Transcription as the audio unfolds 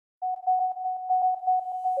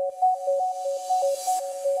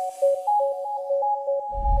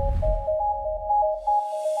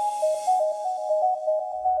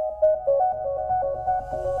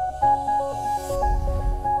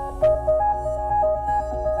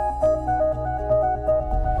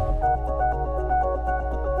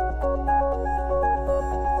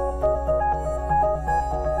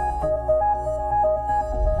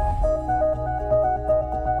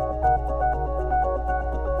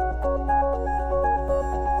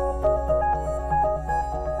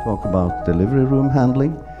talk about delivery room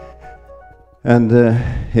handling. And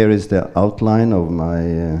here is the outline of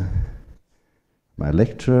my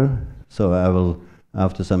lecture. So I will,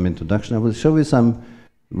 after some introduction, I will show you some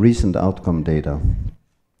recent outcome data.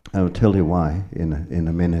 I will tell you why in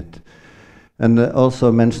a minute. And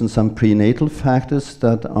also mention some prenatal factors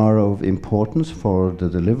that are of importance for the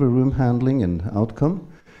delivery room handling and outcome.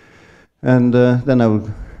 And then I will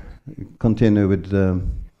continue with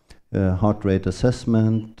heart rate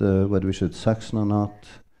assessment, whether we should suction or not.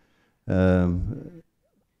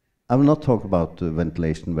 I will not talk about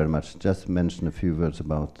ventilation very much, just mention a few words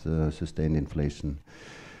about sustained inflation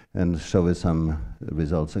and show you some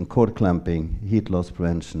results. And cord clamping, heat loss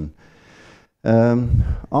prevention.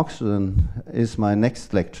 Oxygen is my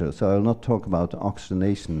next lecture, so I will not talk about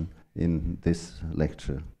oxygenation in this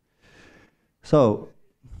lecture. So,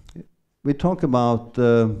 we talk about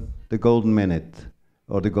the golden minute,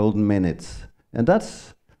 or the golden minutes, and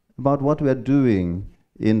that's about what we are doing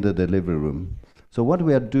in the delivery room. So what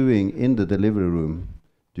we are doing in the delivery room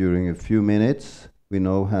during a few minutes, we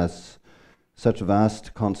know has such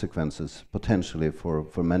vast consequences, potentially, for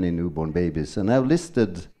many newborn babies. And I've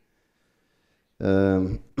listed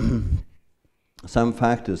some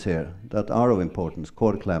factors here that are of importance: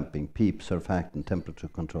 cord clamping, PEEP, surfactant, temperature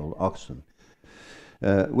control, oxygen,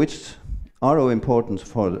 which are of importance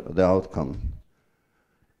for the outcome.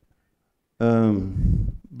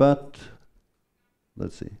 But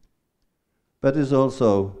let's see. But there's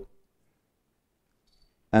also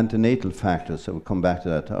antenatal factors, so we'll come back to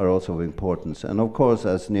that, are also of importance. And of course,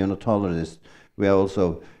 as neonatologists, we are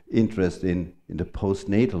also interested in the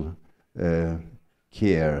postnatal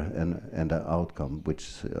care and the outcome,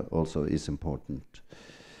 which also is important.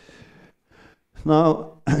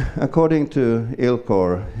 Now, according to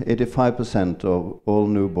ILCOR, 85% of all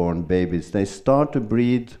newborn babies, they start to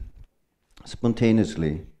breathe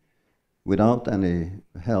spontaneously without any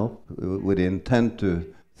help within 10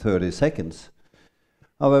 to 30 seconds.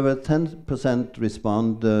 However, 10%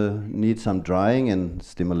 respond, need some drying and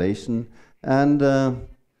stimulation, and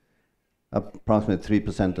approximately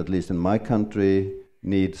 3%, at least in my country,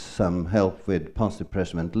 needs some help with positive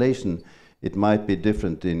pressure ventilation. It might be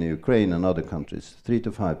different in Ukraine and other countries. 3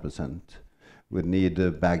 to 5% would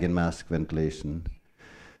need bag and mask ventilation.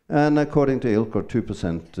 And according to ILCOR,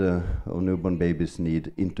 2% of newborn babies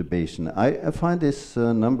need intubation. I find this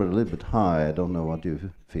number a little bit high. I don't know what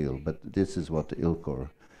you feel, but this is what ILCOR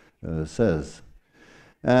says.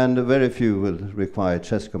 And very few will require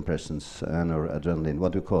chest compressions and or adrenaline,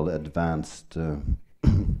 what we call advanced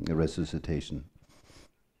resuscitation.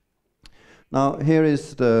 Now, here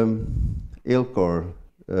is the ILCOR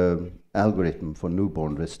algorithm for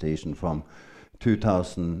newborn resuscitation from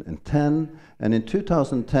 2010, and in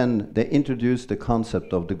 2010 they introduced the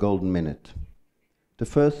concept of the golden minute, the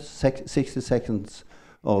first 60 seconds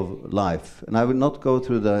of life. And I will not go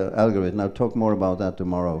through the algorithm, I'll talk more about that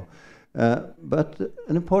tomorrow. But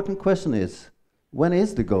an important question is, when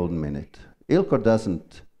is the golden minute? ILCOR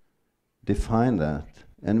doesn't define that.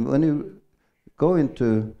 And when you go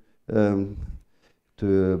into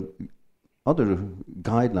to other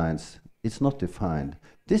guidelines, it's not defined.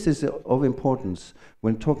 This is of importance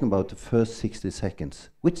when talking about the first 60 seconds.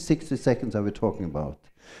 Which 60 seconds are we talking about?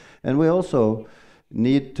 And we also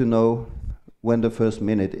need to know when the first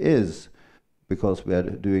minute is, because we are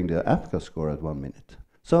doing the APGAR score at 1 minute.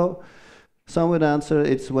 So some would answer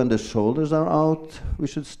it's when the shoulders are out, we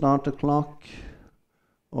should start the clock,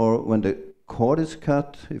 or when the cord is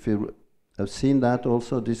cut. If you have seen that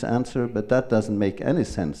also, this answer, but that doesn't make any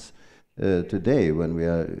sense today when we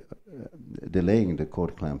are delaying the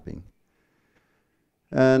cord clamping.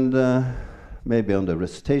 And maybe on the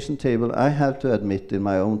recitation table, I have to admit in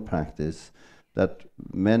my own practice that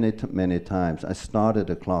many times I started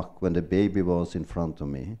the clock when the baby was in front of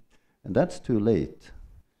me, and that's too late.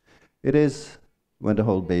 It is when the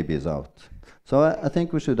whole baby is out. So I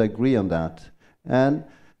think we should agree on that. And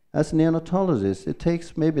as neonatologists, it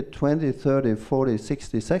takes maybe 20, 30, 40,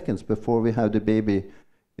 60 seconds before we have the baby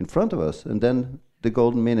in front of us, and then the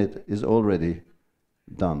golden minute is already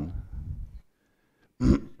done.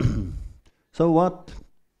 So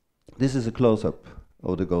this is a close-up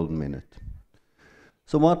of the golden minute.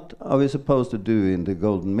 So what are we supposed to do in the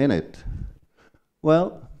golden minute?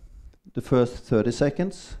 Well, the first 30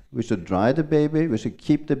 seconds, we should dry the baby, we should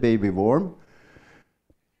keep the baby warm,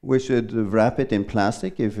 we should wrap it in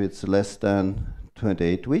plastic if it's less than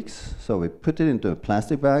 28 weeks. So we put it into a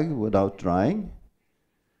plastic bag without drying.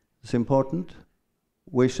 It's important.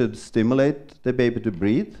 We should stimulate the baby to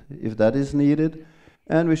breathe if that is needed,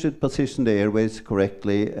 and we should position the airways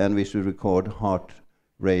correctly, and we should record heart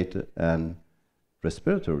rate and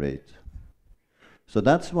respiratory rate. So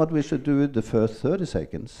that's what we should do the first 30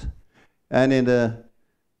 seconds. And in the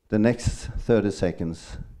next 30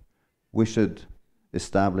 seconds, we should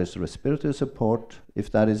establish respiratory support if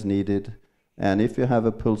that is needed. And if you have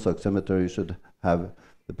a pulse oximeter, you should have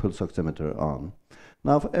the pulse oximeter on.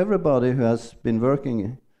 Now, for everybody who has been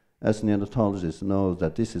working as neonatologists knows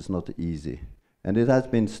that this is not easy. And it has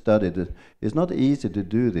been studied. It's not easy to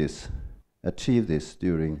do this, achieve this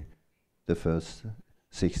during the first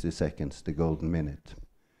 60 seconds, the golden minute.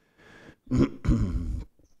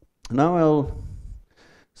 Now I'll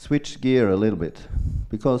switch gear a little bit,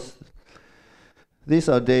 because these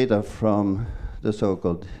are data from the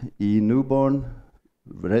so-called e-newborn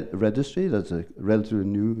registry. That's a relatively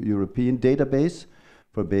new European database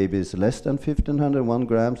for babies less than 1,501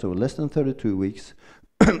 grams or less than 32 weeks.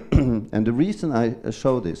 And the reason I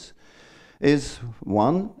show this is,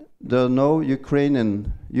 one, there are no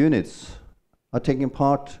Ukrainian units are taking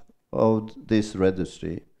part of this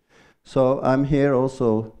registry. So I'm here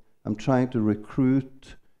also, I'm trying to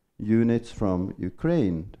recruit units from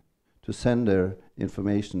Ukraine to send their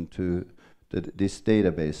information to this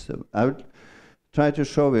database. I would try to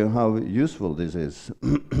show you how useful this is.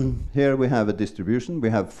 Here we have a distribution. We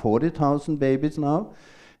have 40,000 babies now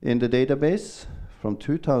in the database from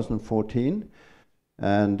 2014.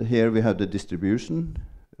 And here we have the distribution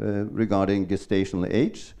regarding gestational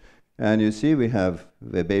age. And you see we have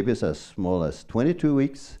the babies as small as 22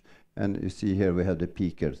 weeks. And you see here we have the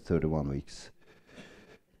peak at 31 weeks.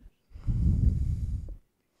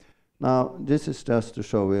 Now, this is just to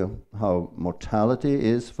show you how mortality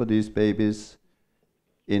is for these babies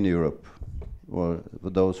in Europe, or for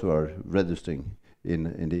those who are registering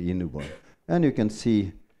in the e-newborn. And you can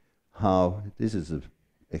see how this is an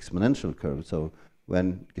exponential curve. So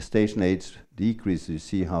when gestation age decreases, you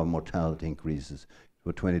see how mortality increases.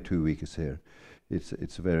 For 22 weeks here,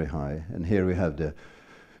 it's very high. And here we have the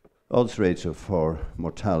odds ratio for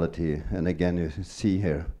mortality. And again, you see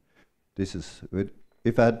here, this is,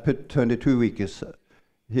 if I had put 22 weeks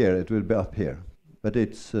here, it will be up here. But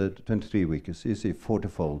it's 23 weeks. You see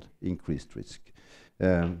 40-fold increased risk.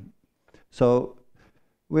 So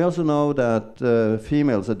we also know that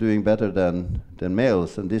females are doing better than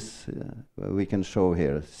males. And this we can show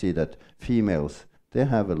here, see that females, they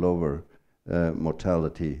have a lower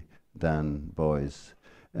mortality than boys.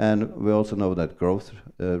 And we also know that growth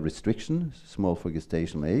restriction, small for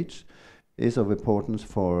gestational age, is of importance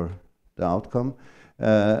for the outcome,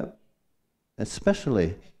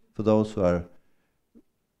 especially for those who are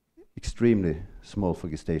extremely small for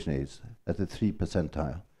gestation age, at the 3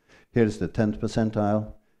 percentile. Here's the 10th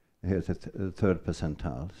percentile, here's the 3rd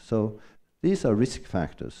percentile. So these are risk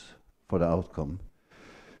factors for the outcome.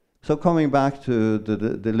 So coming back to the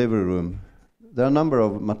delivery room, there are a number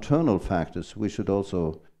of maternal factors we should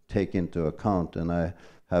also take into account, and I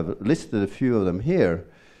have listed a few of them here.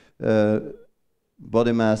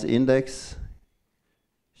 Body mass index,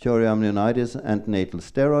 chorioamnionitis, antenatal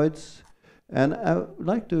steroids. And I would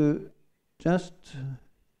like to just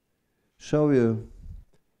show you,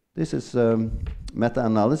 this is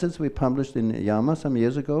meta-analysis we published in JAMA some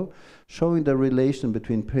years ago, showing the relation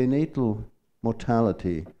between perinatal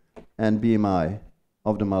mortality and BMI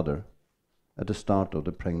of the mother at the start of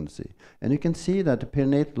the pregnancy. And you can see that the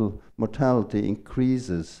perinatal mortality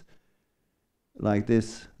increases like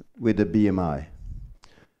this with the BMI.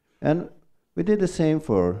 And we did the same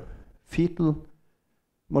for fetal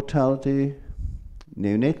mortality,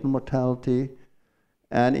 neonatal mortality,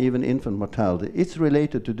 and even infant mortality. It's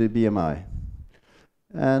related to the BMI.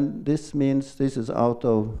 And this means this is out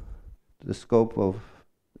of the scope of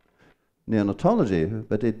neonatology,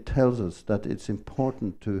 but it tells us that it's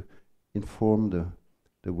important to inform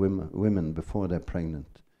the women before they're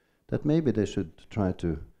pregnant, that maybe they should try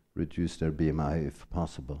to reduce their BMI if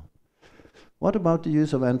possible. What about the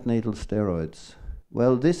use of antenatal steroids?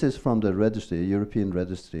 Well, this is from the registry, European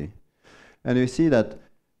registry. And you see that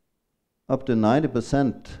up to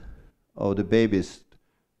 90% of the babies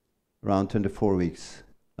around 24 weeks,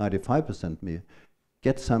 95%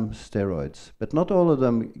 get some steroids. But not all of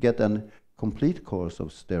them get a complete course of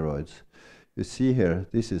steroids. You see here,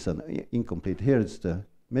 this is an incomplete. Here it's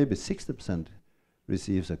maybe 60%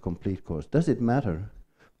 receives a complete course. Does it matter?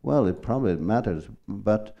 Well, it probably matters.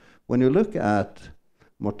 But when you look at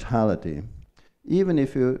mortality, even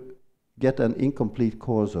if you get an incomplete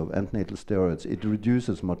course of antenatal steroids, it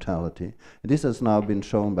reduces mortality. This has now been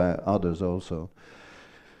shown by others also.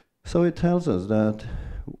 So it tells us that,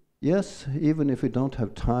 yes, even if we don't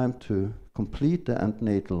have time to complete the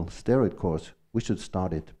antenatal steroid course, we should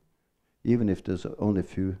start it, even if there's only a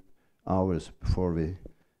few hours before we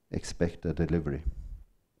expect a delivery.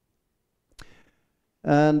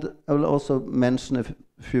 And I will also mention a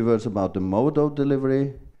few words about the mode of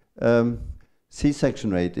delivery.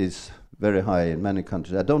 C-section rate is very high in many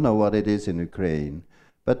countries. I don't know what it is in Ukraine,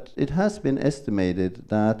 but it has been estimated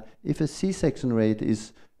that if a C-section rate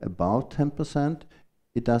is about 10%,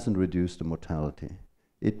 it doesn't reduce the mortality.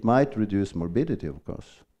 It might reduce morbidity, of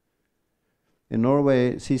course. In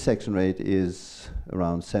Norway, C-section rate is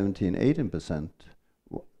around 17–18%.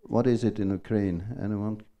 What is it in Ukraine?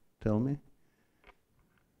 Anyone tell me?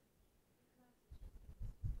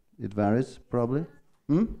 It varies, probably.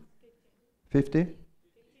 50?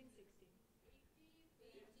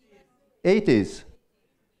 80s?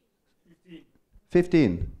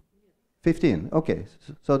 15. 15, okay.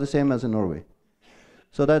 So the same as in Norway.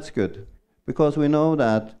 So that's good. Because we know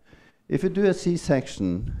that if you do a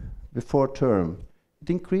C-section before term, it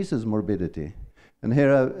increases morbidity. And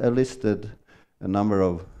here I listed a number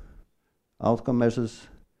of outcome measures: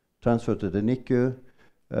 transfer to the NICU,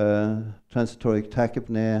 transitory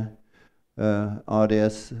tachypnea,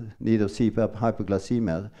 RDS, need of CPAP,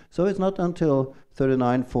 hypoglycemia. So it's not until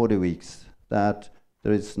 39–40 weeks that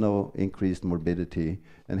there is no increased morbidity.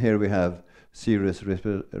 And here we have serious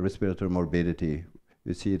respiratory morbidity.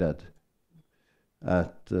 You see that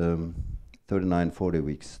at 39–40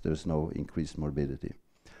 weeks, there's no increased morbidity.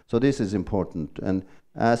 So this is important. And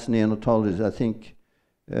as neonatologists, I think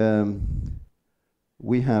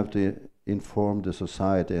we have to inform the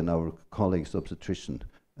society and our colleagues obstetricians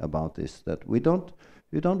about this, that we don't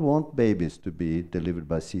want babies to be delivered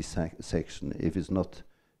by C-section if it's not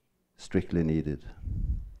strictly needed.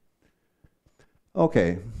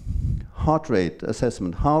 Okay, heart rate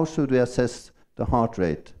assessment. How should we assess the heart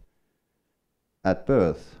rate at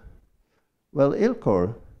birth? Well,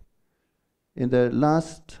 ILCOR, in their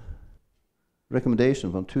last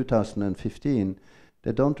recommendation from 2015,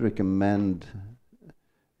 they don't recommend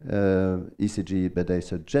ECG, but they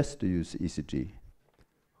suggest to use ECG.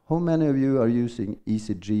 How many of you are using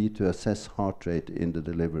ECG to assess heart rate in the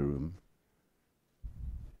delivery room?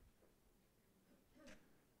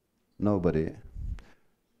 Nobody.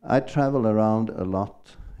 I travel around a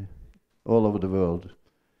lot, all over the world,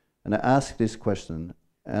 and I ask this question,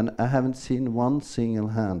 and I haven't seen one single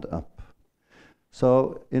hand up.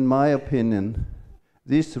 So, in my opinion,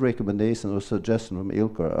 these recommendations or suggestions from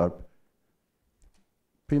ILCOR are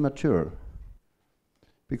premature,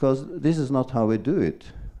 because this is not how we do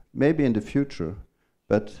it. Maybe in the future,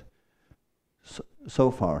 but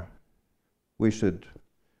so far we should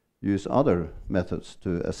use other methods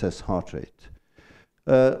to assess heart rate.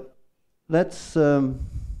 You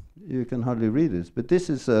can hardly read this, but this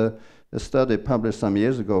is a study published some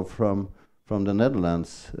years ago from the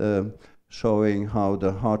Netherlands, showing how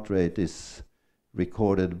the heart rate is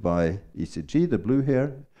recorded by ECG, the blue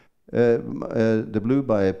here, the blue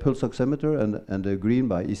by a pulse oximeter and the green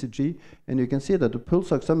by ECG. And you can see that the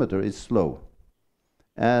pulse oximeter is slow.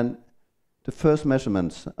 And the first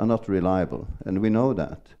measurements are not reliable, and we know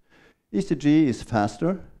that. ECG is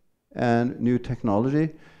faster, and new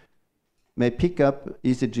technology may pick up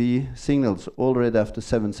ECG signals already after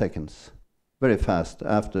 7 seconds, very fast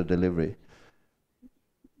after delivery.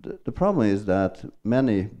 The problem is that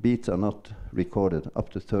many beats are not recorded, up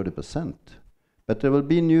to 30%. But there will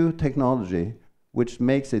be new technology which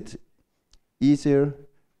makes it easier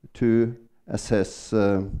to assess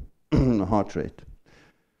heart rate.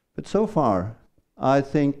 But so far, I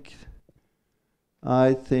think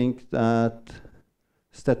that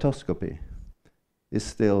stethoscopy is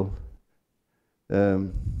still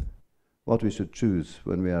what we should choose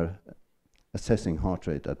when we are assessing heart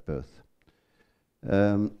rate at birth.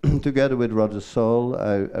 Together with Roger Soll,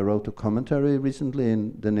 I wrote a commentary recently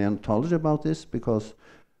in the Neonatology about this, because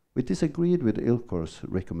we disagreed with ILCOR's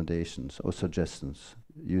recommendations or suggestions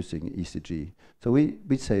using ECG. So we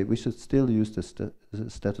say we should still use the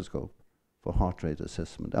stethoscope for heart rate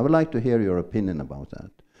assessment. I would like to hear your opinion about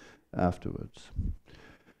that afterwards.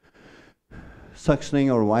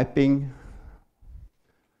 Suctioning or wiping.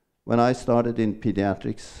 When I started in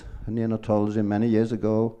pediatrics and neonatology many years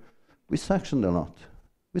ago, we suctioned a lot.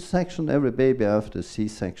 We suctioned every baby after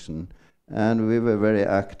C-section, and we were very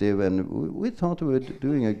active, and we thought we were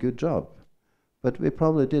doing a good job, but we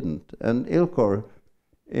probably didn't. And ILCOR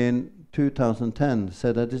in 2010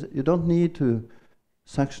 said that you don't need to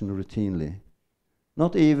suction routinely,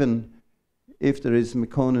 not even if there is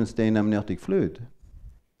meconium-stained amniotic fluid.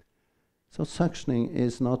 So suctioning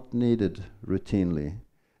is not needed routinely,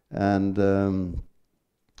 and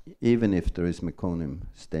even if there is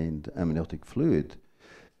meconium-stained amniotic fluid,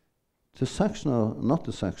 to suction or not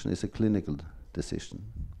to suction is a clinical decision.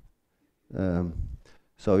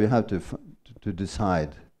 So you have to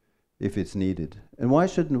decide if it's needed. And why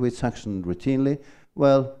shouldn't we suction routinely?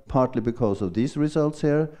 Well, partly because of these results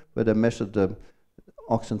here, where they measured the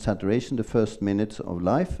oxygen saturation the first minutes of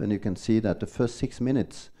life, and you can see that the first 6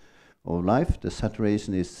 minutes of life, the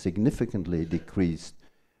saturation is significantly decreased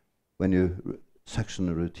when you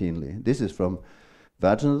suction routinely. This is from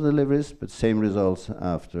vaginal deliveries, but same results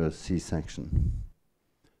after a C-section.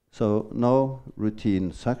 So no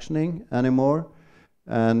routine suctioning anymore.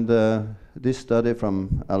 And this study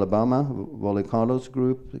from Alabama, Wally Carlos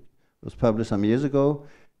group, was published some years ago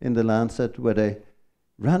in the Lancet, where they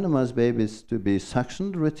randomized babies to be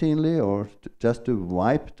suctioned routinely or just to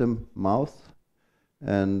wipe the mouth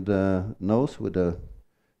and nose with a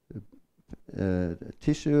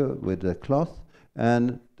tissue with a cloth,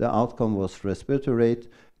 and the outcome was respiratory rate,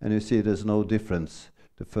 and you see there's no difference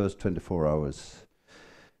the first 24 hours.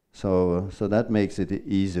 So that makes it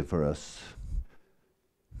easy for us.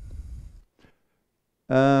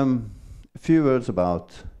 A few words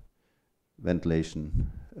about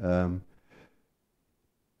ventilation.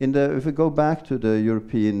 If we go back to the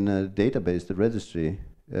European database, the registry,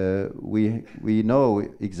 we know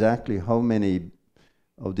exactly how many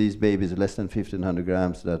of these babies, less than 1,500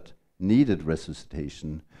 grams, that needed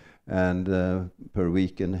resuscitation and per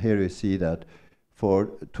week. And here you see that for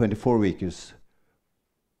 24 weeks,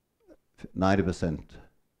 90%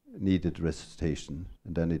 needed resuscitation,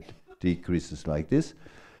 and then it decreases like this.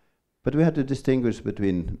 But we had to distinguish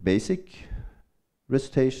between basic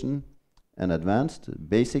resuscitation and advanced.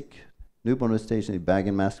 Basic newborn resuscitation is bag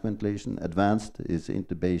and mask ventilation. Advanced is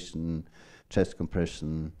intubation, chest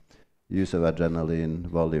compression, use of adrenaline,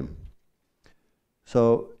 volume.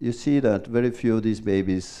 So you see that very few of these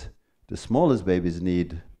babies, the smallest babies,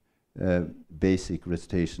 need basic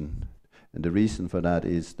resuscitation. And the reason for that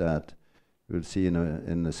is that we'll see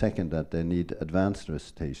in a second that they need advanced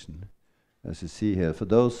resuscitation. As you see here, for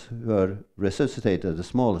those who are resuscitated, the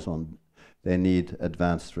smallest one, they need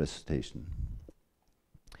advanced resuscitation.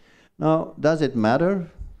 Now, does it matter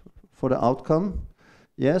for the outcome?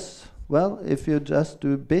 Yes. Well, if you just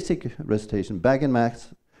do basic resuscitation, bag and mask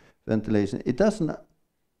ventilation, it doesn't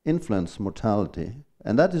influence mortality,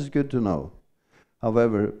 and that is good to know.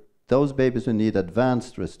 However, those babies who need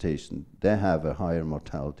advanced resuscitation, they have a higher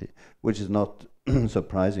mortality, which is not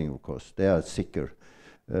surprising, of course. They are sicker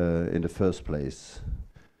in the first place.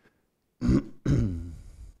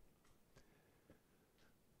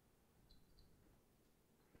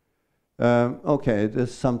 Okay,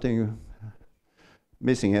 there's something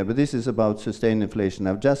missing here, but this is about sustained inflation.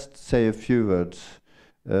 I'll just say a few words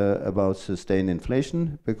about sustained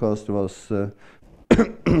inflation, because there was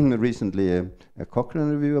recently a Cochrane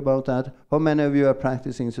review about that. How many of you are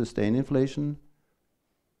practicing sustained inflation?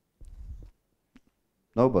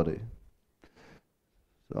 Nobody.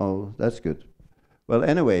 So that's good. Well,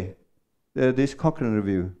 anyway, this Cochrane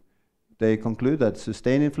review, they conclude that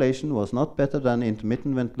sustained inflation was not better than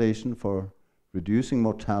intermittent ventilation for reducing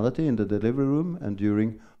mortality in the delivery room and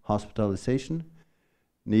during hospitalization,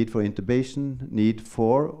 need for intubation, need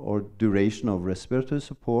for or duration of respiratory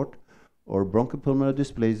support, or bronchopulmonary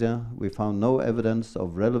dysplasia. We found no evidence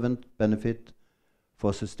of relevant benefit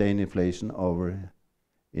for sustained inflation over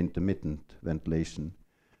intermittent ventilation.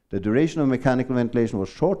 The duration of mechanical ventilation was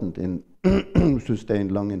shortened in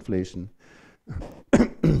sustained lung inflation.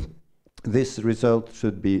 This result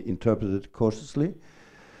should be interpreted cautiously,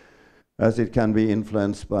 as it can be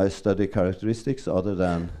influenced by study characteristics other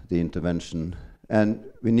than the intervention. And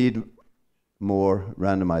we need more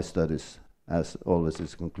randomized studies, as always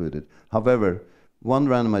is concluded. However, one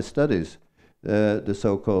randomized study, the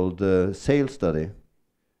so-called SAIL study,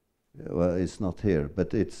 well, it's not here,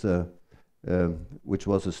 but it's which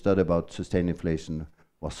was a study about sustained inflation,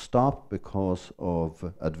 was stopped because of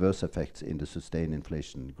adverse effects in the sustained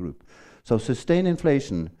inflation group. So sustained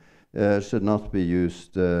inflation should not be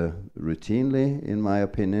used routinely, in my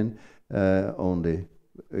opinion, only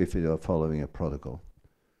if you are following a protocol.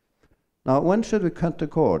 Now, when should we cut the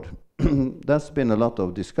cord? There's been a lot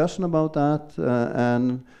of discussion about that,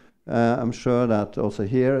 and I'm sure that also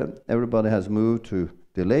here everybody has moved to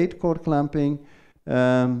delayed cord clamping,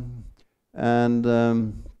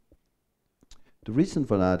 the reason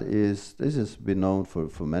for that is this has been known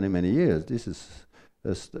for many, many years. This is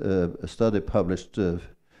a study published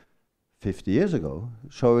 50 years ago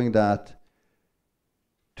showing that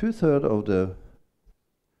 2/3 of the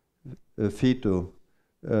fetal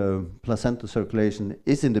placenta circulation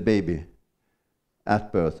is in the baby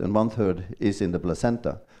at birth, and 1/3 is in the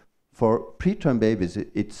placenta. For preterm babies,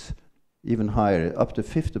 it's even higher, up to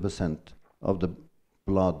 50% of the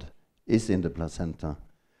blood is in the placenta.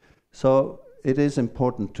 So it is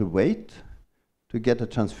important to wait to get a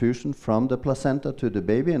transfusion from the placenta to the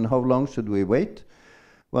baby. And how long should we wait?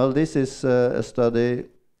 Well, this is a study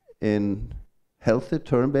in healthy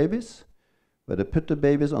term babies, where they put the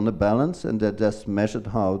babies on a balance and they just measured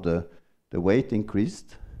how the weight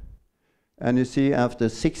increased. And you see after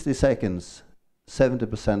 60 seconds,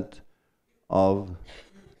 70% of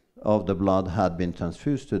the blood had been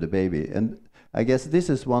transfused to the baby. And I guess this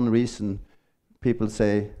is one reason people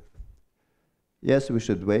say, yes, we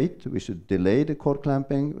should wait, we should delay the cord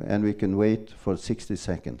clamping, and we can wait for 60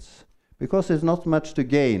 seconds. Because there's not much to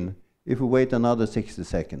gain if we wait another 60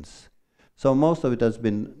 seconds. So most of it has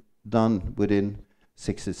been done within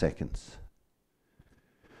 60 seconds.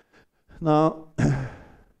 Now,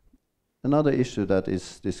 another issue that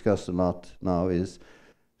is discussed a lot now is,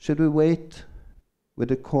 should we wait with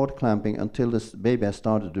the cord clamping until the baby has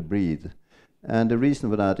started to breathe? And the reason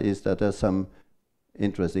for that is that there's some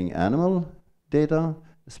interesting animal data,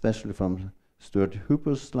 especially from Stuart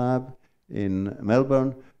Hooper's lab in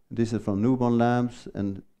Melbourne. This is from newborn lambs,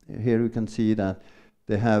 and here you can see that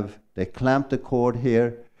they clamped the cord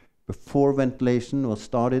here before ventilation was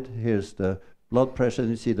started. Here's the blood pressure,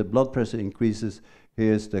 and you see the blood pressure increases.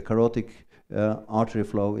 Here's the carotid artery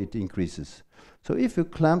flow, it increases. So if you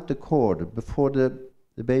clamp the cord before the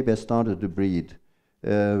baby has started to breathe,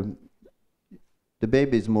 the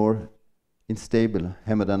baby is more unstable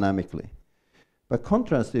hemodynamically. By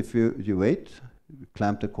contrast, if you wait, you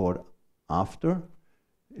clamp the cord after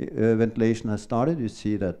ventilation has started, you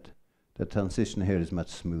see that the transition here is much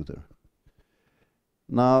smoother.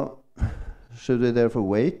 Now, should we therefore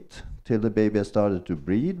wait till the baby has started to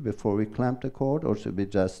breathe before we clamp the cord, or should we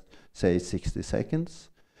just say 60 seconds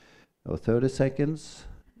or 30 seconds?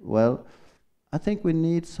 Well, I think we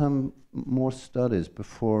need some more studies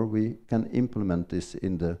before we can implement this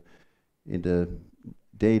in the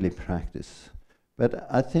daily practice. But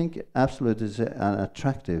I think absolutely it's an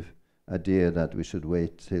attractive idea that we should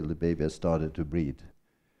wait till the baby has started to breathe.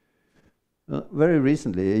 Very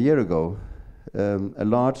recently, a year ago, a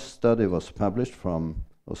large study was published from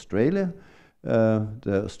Australia,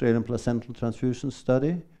 the Australian placental transfusion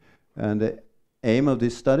study. And the aim of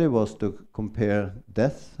this study was to compare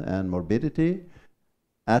death and morbidity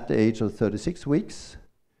at the age of 36 weeks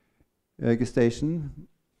gestation.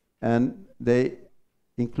 And they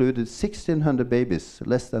included 1,600 babies,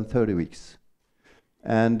 less than 30 weeks.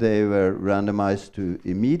 And they were randomized to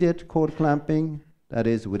immediate cord clamping, that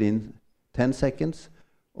is within 10 seconds,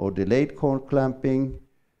 or delayed cord clamping.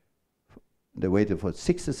 They waited for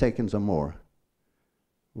 60 seconds or more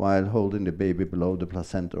while holding the baby below the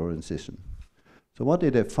placenta or incision. So what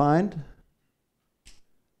did they find?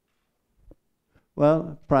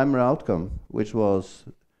 Well, primary outcome, which was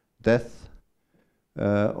death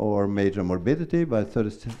or major morbidity by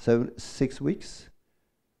 36 weeks,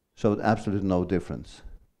 showed absolutely no difference.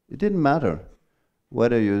 It didn't matter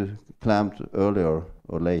whether you clamped early or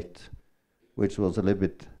late, which was a little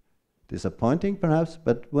bit disappointing perhaps,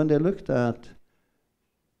 but when they looked at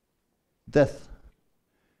death,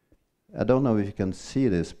 I don't know if you can see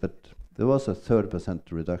this, but there was a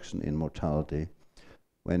 30% reduction in mortality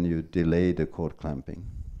when you delay the cord clamping.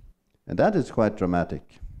 And that is quite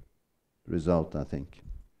dramatic result, I think.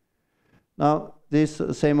 Now, these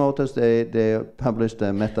same authors, they published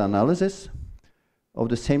a meta-analysis of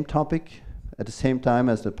the same topic at the same time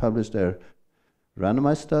as they published their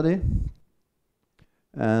randomized study.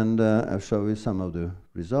 And I'll show you some of the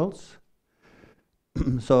results.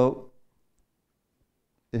 So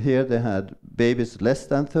here they had babies less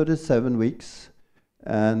than 37 weeks,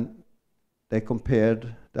 and they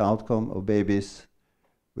compared the outcome of babies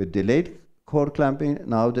with delayed cord clamping,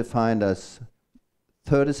 now defined as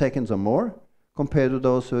 30 seconds or more, compared to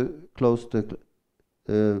those who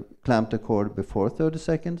clamped the cord before 30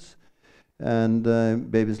 seconds, and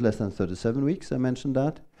babies less than 37 weeks, I mentioned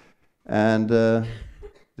that. And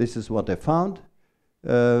this is what they found,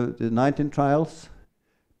 the 19 trials.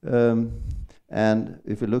 And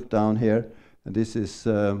if you look down here, this is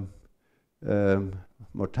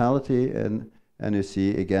mortality, and you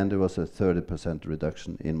see again there was a 30%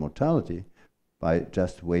 reduction in mortality by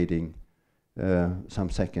just waiting some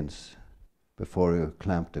seconds before you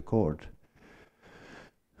clamp the cord.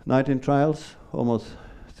 19 trials, almost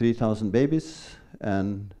 3,000 babies,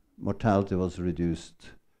 and mortality was reduced,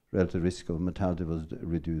 relative risk of mortality was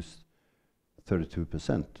reduced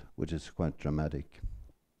 32%, which is quite dramatic.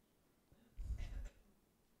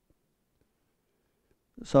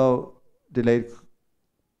 So delayed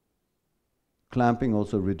clamping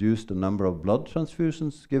also reduced the number of blood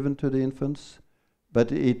transfusions given to the infants,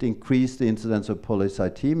 but it increased the incidence of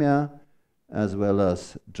polycythemia as well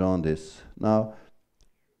as jaundice. Now,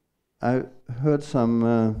 I heard some,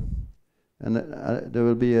 and there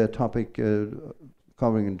will be a topic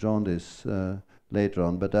covering jaundice later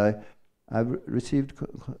on, but I've received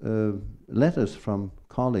letters from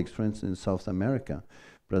colleagues, for instance, in South America,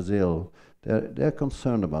 Brazil. They're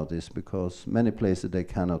concerned about this because many places they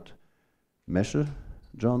cannot measure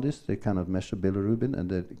jaundice, they cannot measure bilirubin, and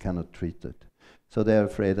they cannot treat it. So they're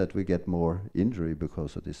afraid that we get more injury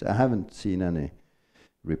because of this. I haven't seen any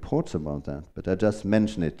reports about that, but I just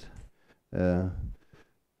mention it.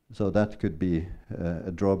 So that could be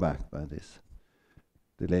a drawback by this.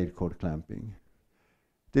 Delayed cord clamping.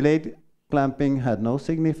 Delayed clamping had no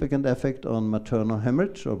significant effect on maternal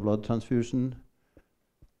hemorrhage or blood transfusion.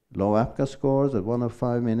 Low APGAR scores at 1 or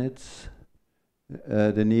 5 minutes.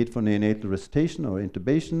 The need for neonatal resuscitation or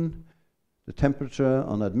intubation. The temperature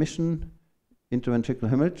on admission. Intraventricular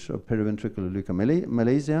hemorrhage or periventricular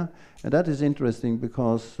leukomalacia. And that is interesting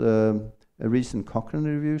because a recent Cochrane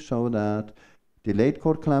review showed that delayed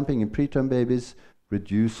cord clamping in preterm babies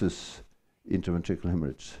reduces intraventricular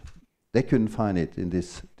hemorrhage. They couldn't find it in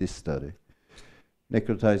this study.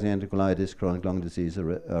 Necrotizing enterocolitis, chronic lung disease,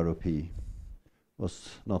 or ROP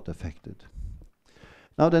was not affected.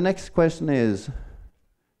 Now the next question is,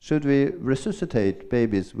 should we resuscitate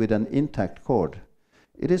babies with an intact cord?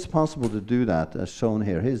 It is possible to do that, as shown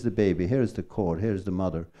here. Here's the baby, here's the cord, here's the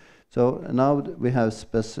mother. So now we have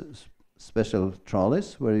special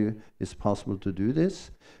trolleys where it's possible to do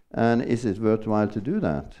this. And is it worthwhile to do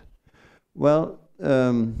that? Well,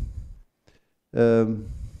 a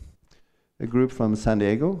group from San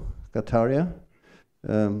Diego, Qatar.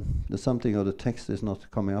 Something of the text is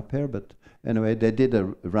not coming up here, but anyway, they did a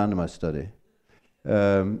randomized study.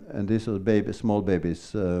 And these are small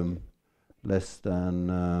babies, less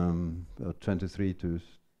than 23 to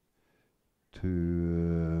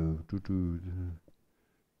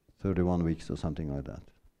 31 weeks or something like that,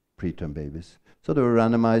 preterm babies. So they were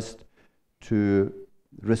randomized to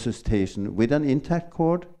resuscitation with an intact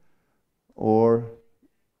cord or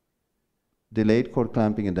delayed cord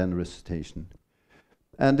clamping and then resuscitation.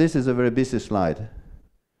 And this is a very busy slide.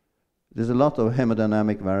 There's a lot of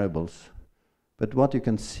hemodynamic variables. But what you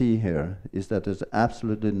can see here is that there's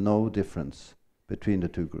absolutely no difference between the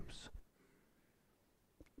two groups.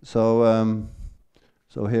 So,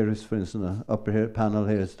 so here is, for instance, the upper here panel,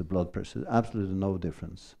 here is the blood pressure. Absolutely no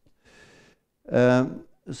difference.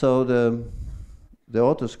 So the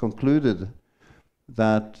authors concluded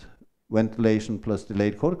that ventilation plus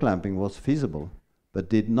delayed cord clamping was feasible, but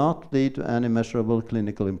did not lead to any measurable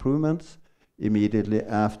clinical improvements immediately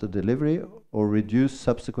after delivery or reduce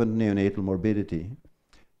subsequent neonatal morbidity.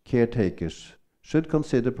 Caretakers should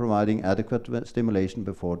consider providing adequate stimulation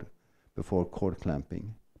before cord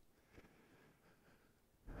clamping.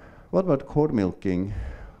 What about cord milking?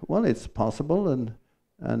 Well, it's possible,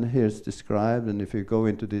 and here's described, and if you go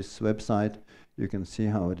into this website, you can see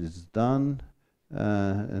how it is done,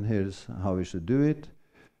 and here's how we should do it.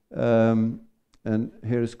 And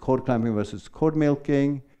here's cord clamping versus cord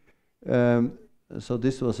milking. So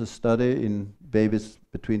this was a study in babies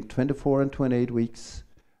between 24 and 28 weeks,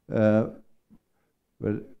 where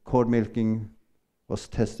cord milking was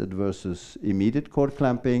tested versus immediate cord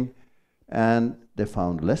clamping, and they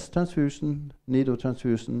found less transfusion, need of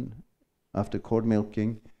transfusion after cord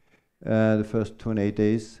milking the first 28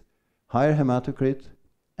 days, higher hematocrit,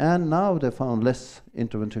 and now they found less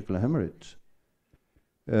intraventricular hemorrhage,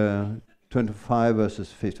 25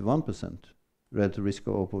 versus 51%, relative risk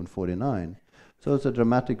of 0.49. So it's a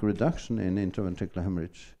dramatic reduction in intraventricular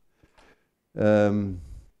hemorrhage.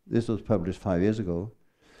 This was published 5 years ago.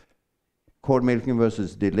 Cord milking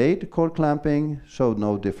versus delayed cord clamping showed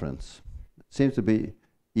no difference. Seems to be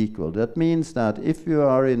equal. That means that if you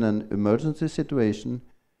are in an emergency situation,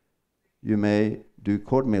 you may do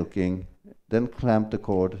cord milking, then clamp the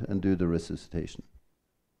cord and do the resuscitation.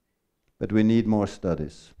 But we need more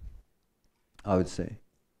studies, I would say.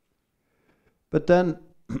 But then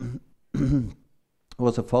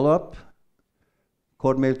was a follow-up,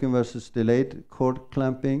 cord milking versus delayed cord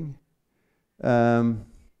clamping. Then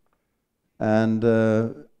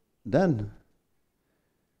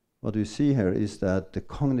what we see here is that the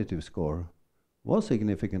cognitive score was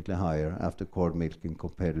significantly higher after cord milking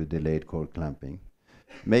compared with delayed cord clamping,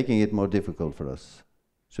 making it more difficult for us.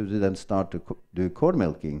 Should we then start to do cord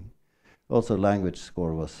milking? Also, language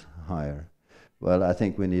score was higher. Well, I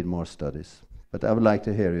think we need more studies, but I would like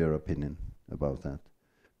to hear your opinion about that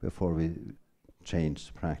before we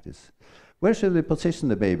change practice. Where should we position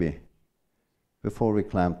the baby before we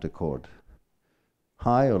clamp the cord?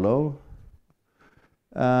 High or low?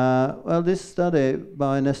 Well, this study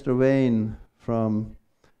by Nestor Wayne from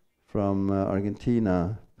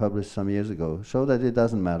Argentina, published some years ago, showed that it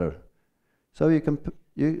doesn't matter. So you can,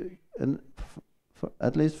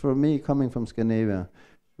 at least for me, coming from Scandinavia,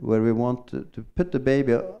 where we want to put the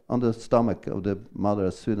baby on the stomach of the mother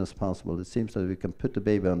as soon as possible, it seems that we can put the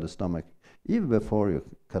baby on the stomach even before you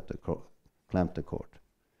clamp the cord.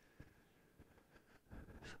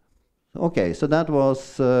 Okay, so that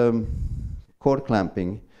was cord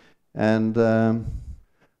clamping, and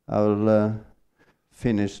I'll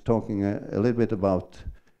finish talking a little bit about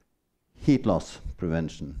heat loss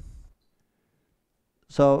prevention.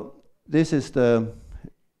 So this is the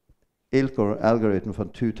ILCOR algorithm for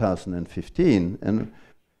 2015, and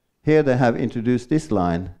here they have introduced this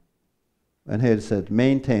line, and here it said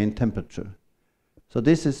maintain temperature. So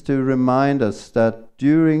this is to remind us that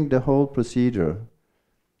during the whole procedure,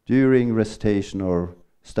 during restation or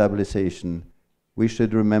stabilization, we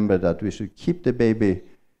should remember that we should keep the baby,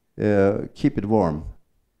 keep it warm.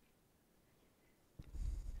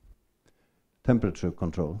 Temperature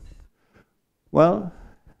control. Well,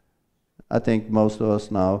 I think most of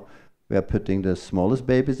us now, we are putting the smallest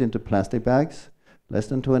babies into plastic bags, less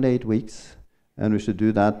than 28 weeks, and we should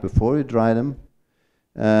do that before we dry them,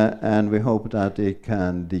 and we hope that it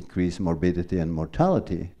can decrease morbidity and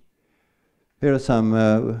mortality. Here are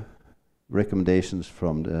some recommendations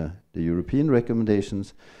from the European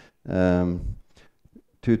recommendations.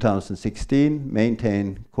 2016,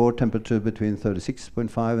 maintain core temperature between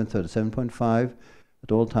 36.5 and 37.5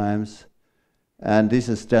 at all times. And this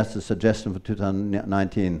is just a suggestion for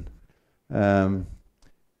 2019. And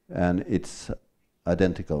it's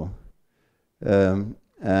identical.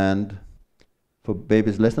 And for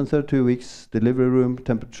babies less than 32 weeks, delivery room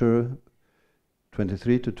temperature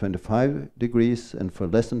 23 to 25 degrees, and for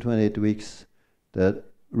less than 28 weeks, the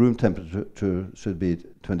room temperature should be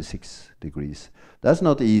 26 degrees. That's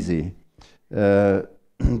not easy, because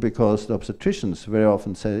the obstetricians very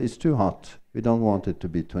often say it's too hot. We don't want it to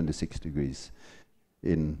be 26 degrees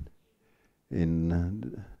in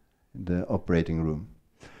the operating room.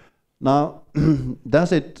 Now,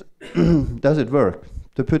 does it work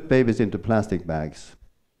to put babies into plastic bags?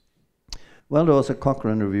 Well, there was a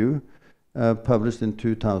Cochrane review published in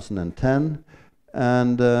 2010,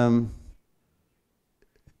 and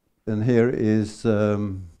here is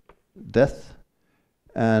death,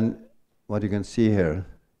 and what you can see here,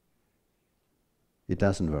 it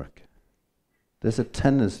doesn't work. There's a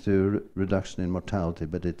tendency to reduction in mortality,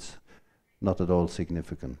 but it's not at all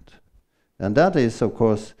significant. And that is, of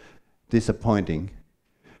course, disappointing.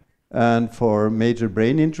 And for major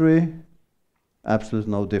brain injury,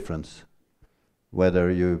 absolutely no difference, whether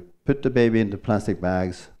you put the baby into plastic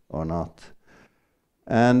bags or not.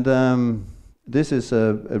 And this is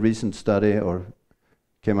a recent study, or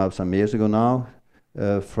came out some years ago now,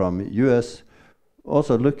 from US,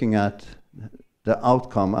 also looking at the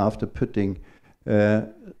outcome after putting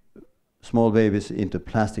small babies into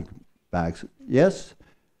plastic bags. Yes,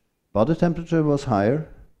 body temperature was higher,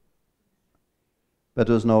 but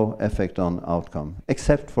there was no effect on outcome,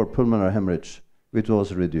 except for pulmonary hemorrhage, which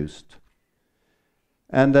was reduced.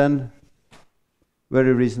 And then,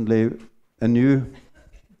 very recently, a new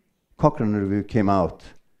Cochrane review came out,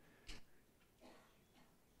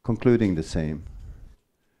 concluding the same.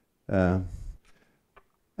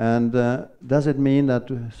 Does it mean that,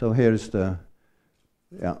 so here's the,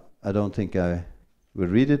 yeah, I don't think I will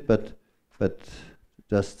read it, but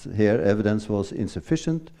just here, evidence was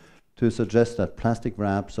insufficient to suggest that plastic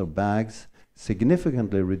wraps or bags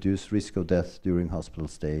significantly reduce risk of death during hospital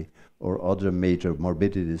stay or other major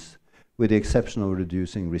morbidities, with the exception of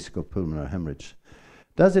reducing risk of pulmonary hemorrhage.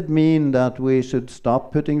 Does it mean that we should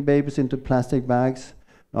stop putting babies into plastic bags?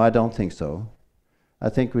 No, I don't think so. I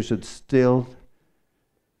think we should still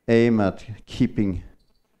aim at keeping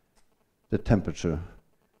the temperature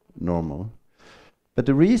normal. But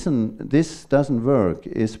the reason this doesn't work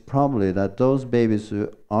is probably that those babies who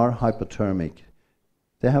are hypothermic,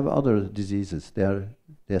 they have other diseases. They're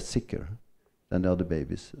sicker than the other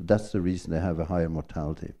babies. That's the reason they have a higher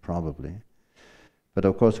mortality, probably. But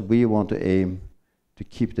of course, we want to aim to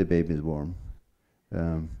keep the babies warm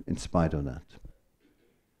in spite of that.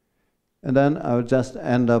 And then I would just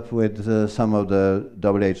end up with some of the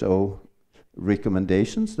WHO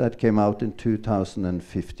recommendations that came out in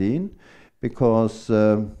 2015, because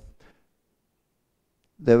they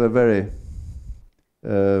were very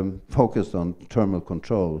focused on thermal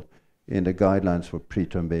control in the guidelines for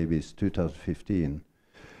preterm babies, 2015.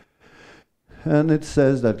 And it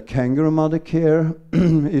says that kangaroo mother care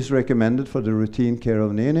is recommended for the routine care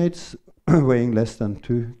of neonates weighing less than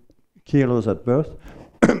 2 kilos at birth.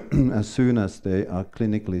 as soon as they are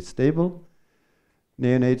clinically stable.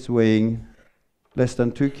 Neonates weighing less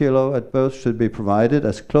than 2 kilo at birth should be provided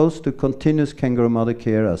as close to continuous kangaroo mother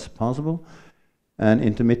care as possible, and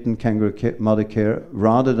intermittent kangaroo mother care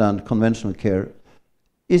rather than conventional care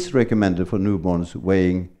is recommended for newborns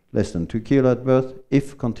weighing less than 2 kilo at birth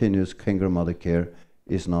if continuous kangaroo mother care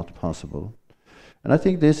is not possible. And I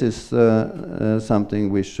think this is something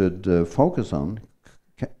we should focus on,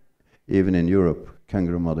 even in Europe,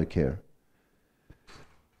 kangaroo mother care.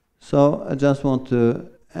 So I just want to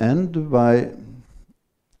end by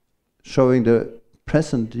showing the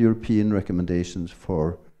present European recommendations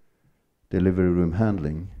for delivery room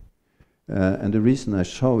handling. And the reason I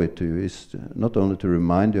show it to you is not only to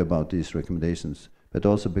remind you about these recommendations, but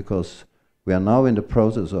also because we are now in the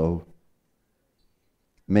process of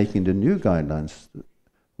making the new guidelines,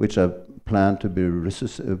 which are planned to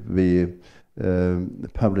be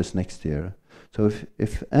published next year. So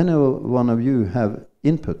if any one of you have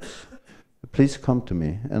inputs, please come to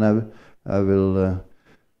me, and I will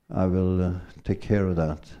take care of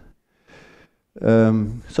that.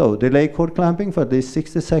 So delay cord clamping for at least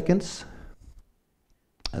 60 seconds.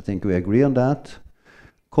 I think we agree on that.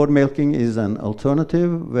 Cord milking is an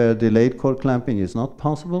alternative where delayed cord clamping is not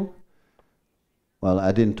possible. Well,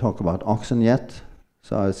 I didn't talk about oxen yet,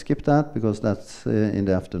 so I skipped that because that's in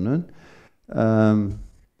the afternoon.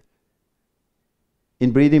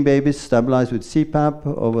 In breeding babies, stabilize with CPAP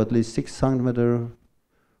over at least 6 centimeter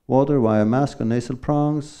water via mask or nasal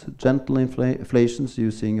prongs. Gentle inflations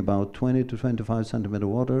using about 20 to 25 centimeter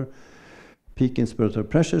water. Peak inspiratory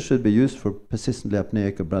pressure should be used for persistently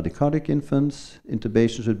apneic or bradycardic infants.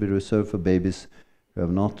 Intubation should be reserved for babies who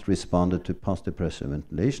have not responded to positive pressure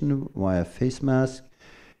ventilation via face mask.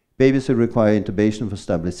 Babies who require intubation for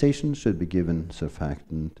stabilization should be given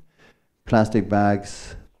surfactant. Plastic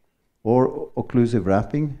bags or occlusive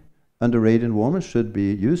wrapping under radiant warmers should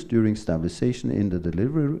be used during stabilization in the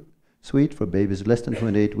delivery suite for babies less than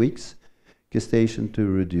 28 weeks gestation to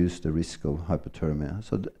reduce the risk of hypothermia.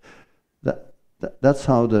 So that's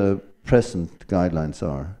how the present guidelines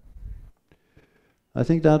are. I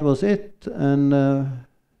think that was it, and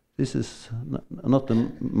this is not a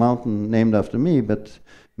mountain named after me, but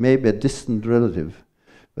maybe a distant relative.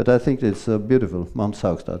 But I think it's a beautiful Mount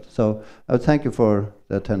Saugstad. So I thank you for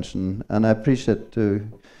the attention, and I appreciate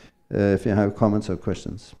if you have comments or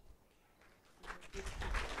questions.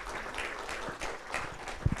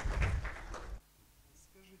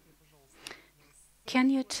 Can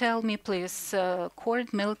you tell me, please,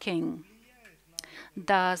 cord milking,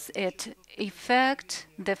 does it affect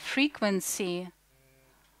the frequency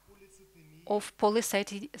of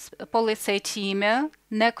polycythemia,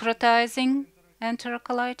 necrotizing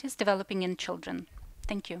enterocolitis developing in children?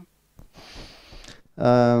 Thank you.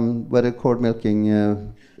 Whether cord milking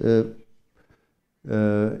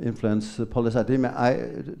influence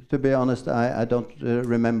polycythemia, to be honest, I don't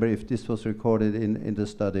remember if this was recorded in the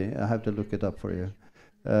study. I have to look it up for you.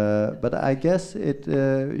 But I guess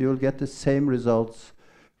you'll get the same results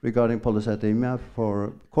regarding polycythemia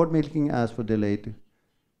for cord milking as for delayed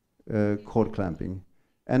cord clamping.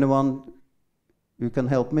 Anyone who can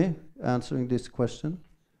help me answering this question?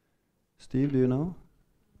 Steve, do you know?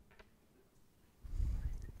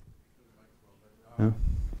 Yeah.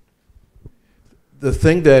 The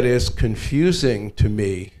thing that is confusing to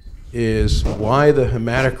me is why the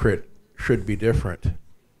hematocrit should be different.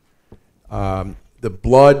 The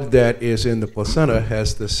blood that is in the placenta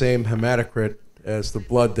has the same hematocrit as the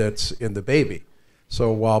blood that's in the baby.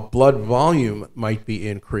 So while blood volume might be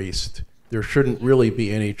increased, there shouldn't really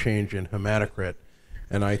be any change in hematocrit.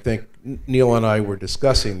 And I think Neil and I were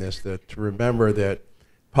discussing this, that to remember that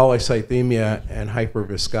polycythemia and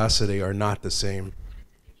hyperviscosity are not the same.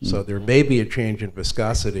 So there may be a change in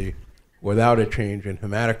viscosity without a change in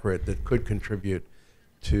hematocrit that could contribute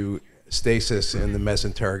to stasis in the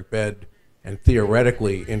mesenteric bed and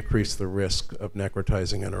theoretically increase the risk of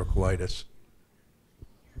necrotizing enterocolitis.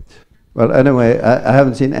 Well, anyway, I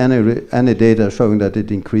haven't seen any data showing that it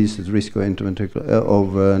increases risk of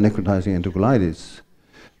necrotizing enterocolitis.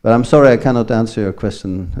 But I'm sorry I cannot answer your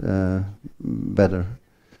question better.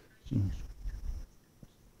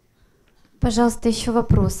 Пожалуйста, еще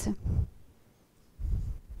вопросы.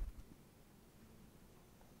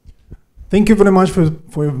 Thank you very much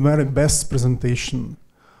for your very best presentation.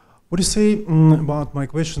 What do you say about my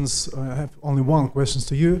questions? I have only one question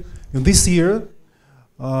to you. This year,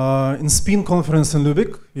 in SPIN conference in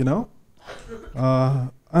Lübeck,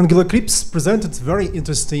 Angela Krieps presented a very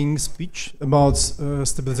interesting speech about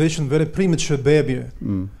stabilization very premature baby.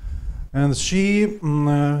 And she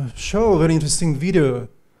showed a very interesting video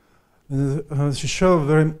She showed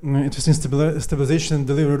very interesting stabilization in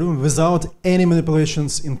delivery room without any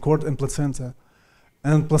manipulations in cord and placenta.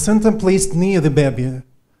 And placenta placed near the baby.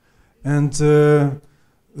 And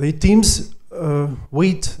the teams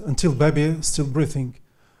wait until baby is still breathing.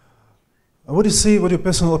 What do you say, what your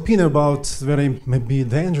personal opinion about very maybe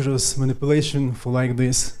dangerous manipulation for like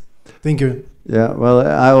this? Thank you. Yeah, well,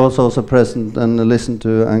 I was also present and listened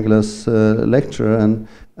to Angela's lecture, and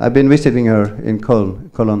I've been visiting her in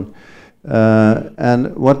Cologne.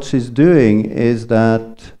 And what she's doing is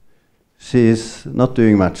that she's not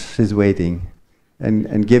doing much, she's waiting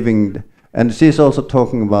and giving, and she's also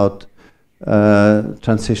talking about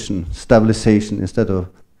transition, stabilization instead of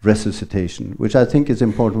resuscitation, which I think is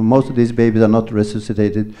important. Most of these babies are not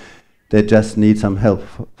resuscitated, they just need some help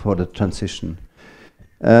for the transition.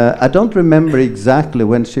 I don't remember exactly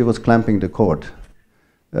when she was clamping the cord,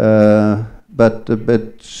 but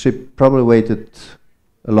she probably waited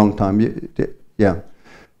a long time. Yeah.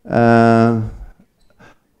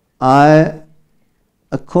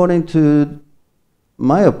 According to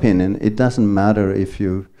my opinion, it doesn't matter if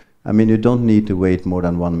you, I mean, you don't need to wait more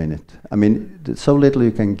than 1 minute. I mean, so little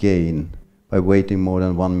you can gain by waiting more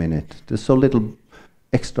than 1 minute. There's so little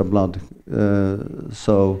extra blood.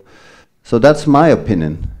 So that's my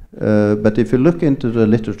opinion. But if you look into the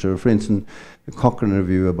literature, for instance, the Cochrane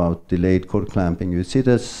review about delayed cord clamping, you see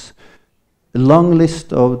there's a long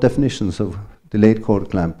list of definitions of delayed cord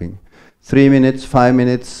clamping. 3 minutes, 5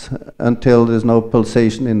 minutes, until there's no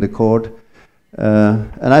pulsation in the cord.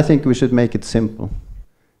 And I think we should make it simple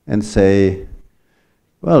and say,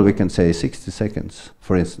 well, we can say 60 seconds,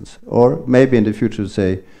 for instance. Or maybe in the future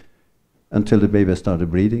say, until the baby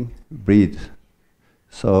started breathe.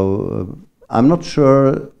 So I'm not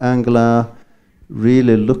sure Angela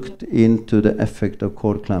really looked into the effect of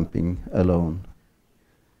cord clamping alone.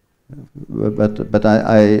 But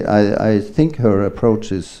I think her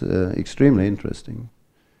approach is extremely interesting.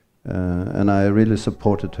 And I really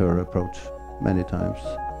supported her approach many times.